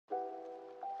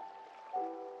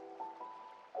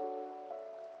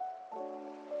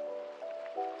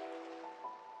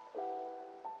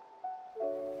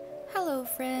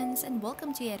friends, and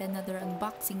welcome to yet another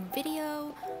unboxing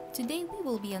video. Today we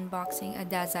will be unboxing a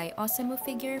Dazai Osamu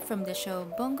figure from the show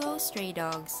Bungo Stray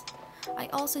Dogs. I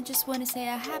also just want to say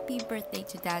a happy birthday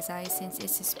to Dazai since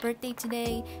it's his birthday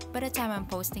today by the time I'm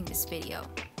posting this video.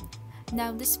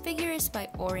 Now this figure is by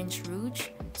Rouge,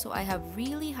 so I have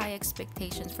really high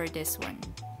expectations for this one.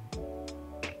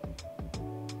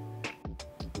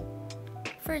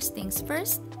 First things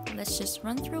first, let's just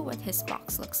run through what his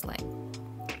box looks like.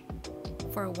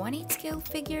 For a 1/8 scale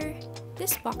figure,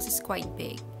 this box is quite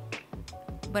big,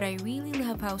 but I really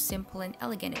love how simple and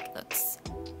elegant it looks.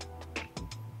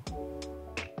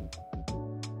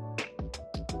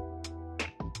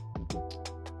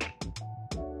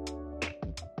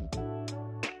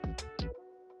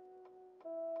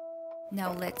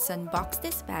 Now let's unbox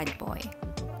this bad boy.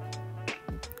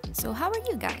 So how are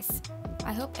you guys?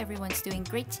 I hope everyone's doing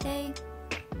great today.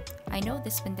 I know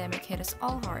this pandemic hit us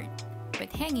all hard, but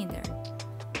hang in there.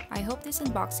 I hope this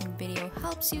unboxing video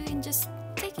helps you in just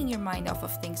taking your mind off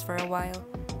of things for a while.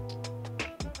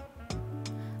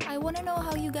 I want to know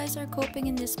how you guys are coping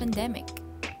in this pandemic.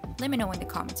 Let me know in the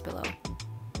comments below.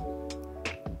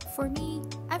 For me,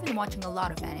 I've been watching a lot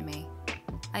of anime.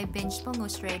 I binged Bungo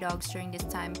Stray Dogs during this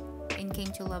time and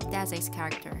came to love Dazai's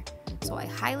character, so I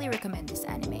highly recommend this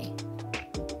anime.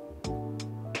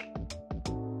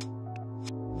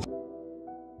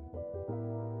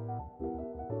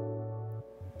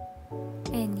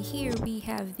 And here we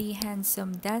have the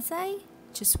handsome Dazai,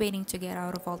 just waiting to get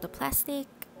out of all the plastic.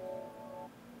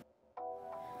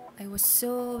 I was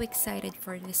so excited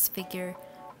for this figure.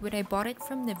 When I bought it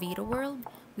from the Vita World,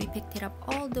 we picked it up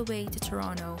all the way to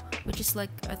Toronto, which is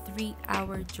like a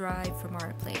 3-hour drive from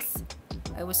our place.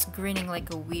 I was grinning like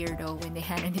a weirdo when they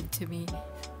handed it to me.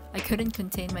 I couldn't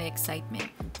contain my excitement.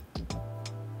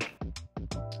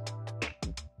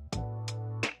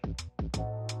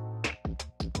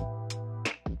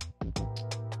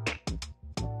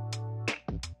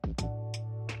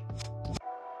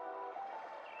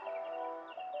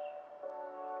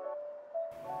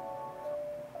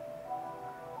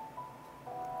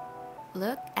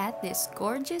 Look at this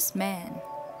gorgeous man.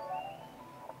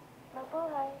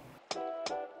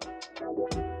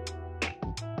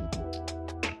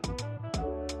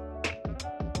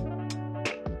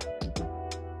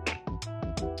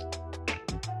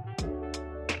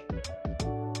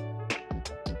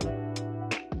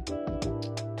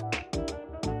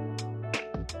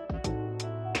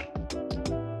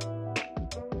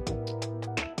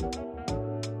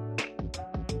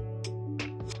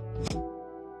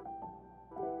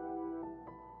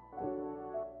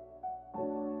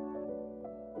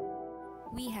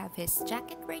 We have his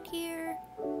jacket right here.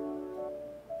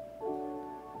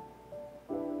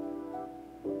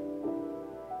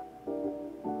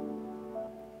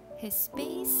 His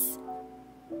base.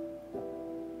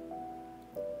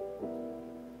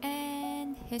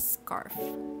 And his scarf.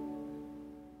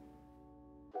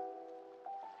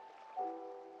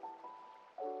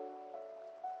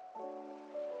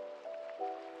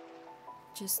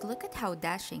 Just look at how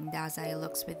dashing Dazai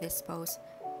looks with this pose.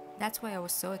 That's why I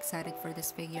was so excited for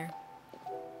this figure.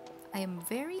 I am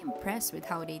very impressed with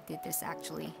how they did this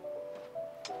actually.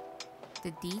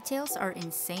 The details are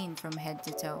insane from head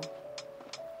to toe.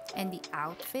 And the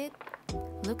outfit,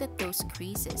 look at those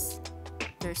creases.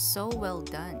 They're so well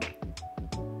done.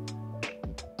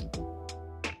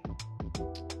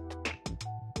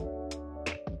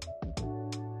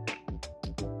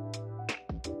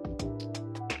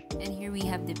 And here we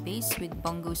have the base with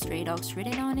Bungo Stray Dogs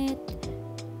written on it.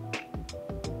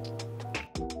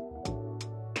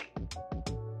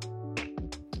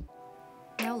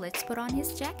 Now let's put on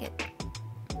his jacket.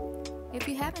 If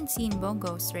you haven't seen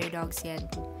Bungo Stray Dogs yet,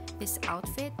 this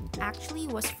outfit actually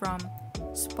was from,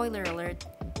 spoiler alert,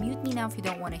 mute me now if you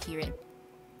don't want to hear it,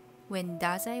 when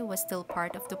Dazai was still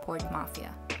part of the Port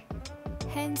Mafia.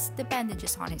 Hence the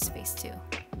bandages on his face too.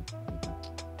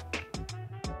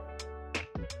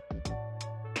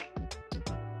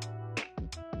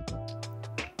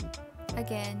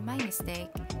 Again, my mistake.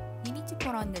 You need to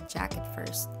put on the jacket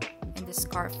first and the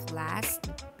scarf last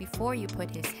before you put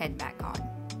his head back on.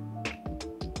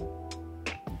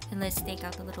 And let's take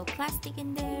out the little plastic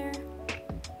in there.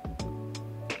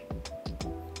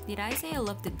 Did I say I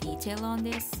love the detail on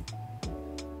this?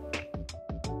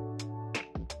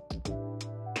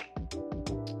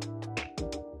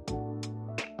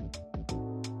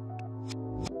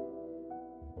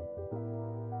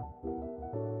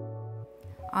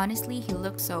 Honestly, he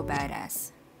looks so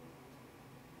badass.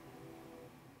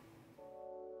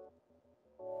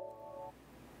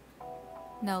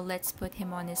 Now let's put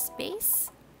him on his base.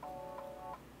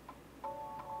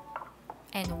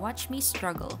 and watch me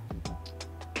struggle.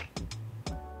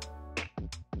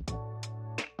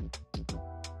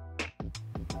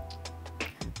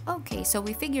 Okay, so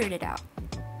we figured it out.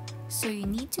 So you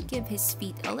need to give his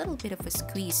feet a little bit of a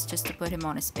squeeze just to put him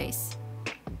on his base.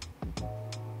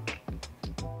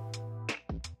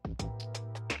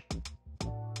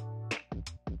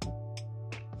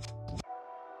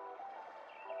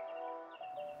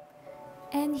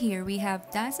 And here we have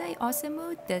Dazai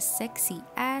Osamu, the sexy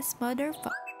ass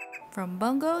motherfucker from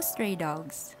Bungo Stray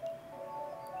Dogs.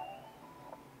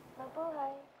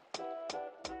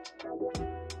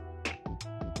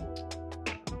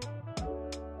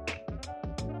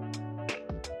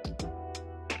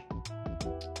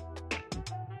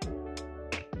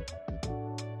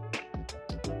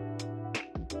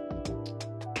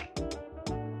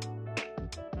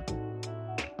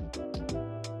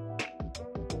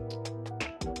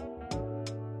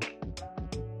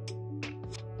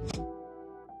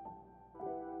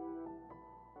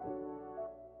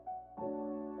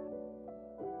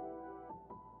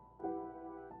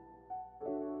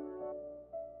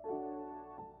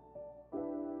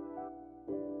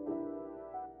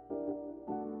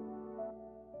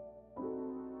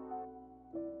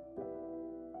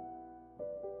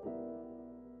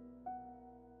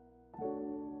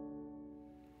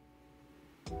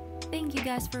 Thank you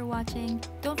guys for watching.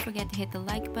 Don't forget to hit the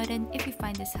like button if you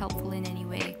find this helpful in any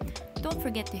way. Don't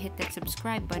forget to hit that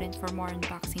subscribe button for more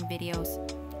unboxing videos.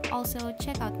 Also,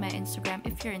 check out my Instagram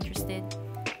if you're interested.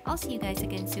 I'll see you guys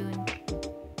again soon.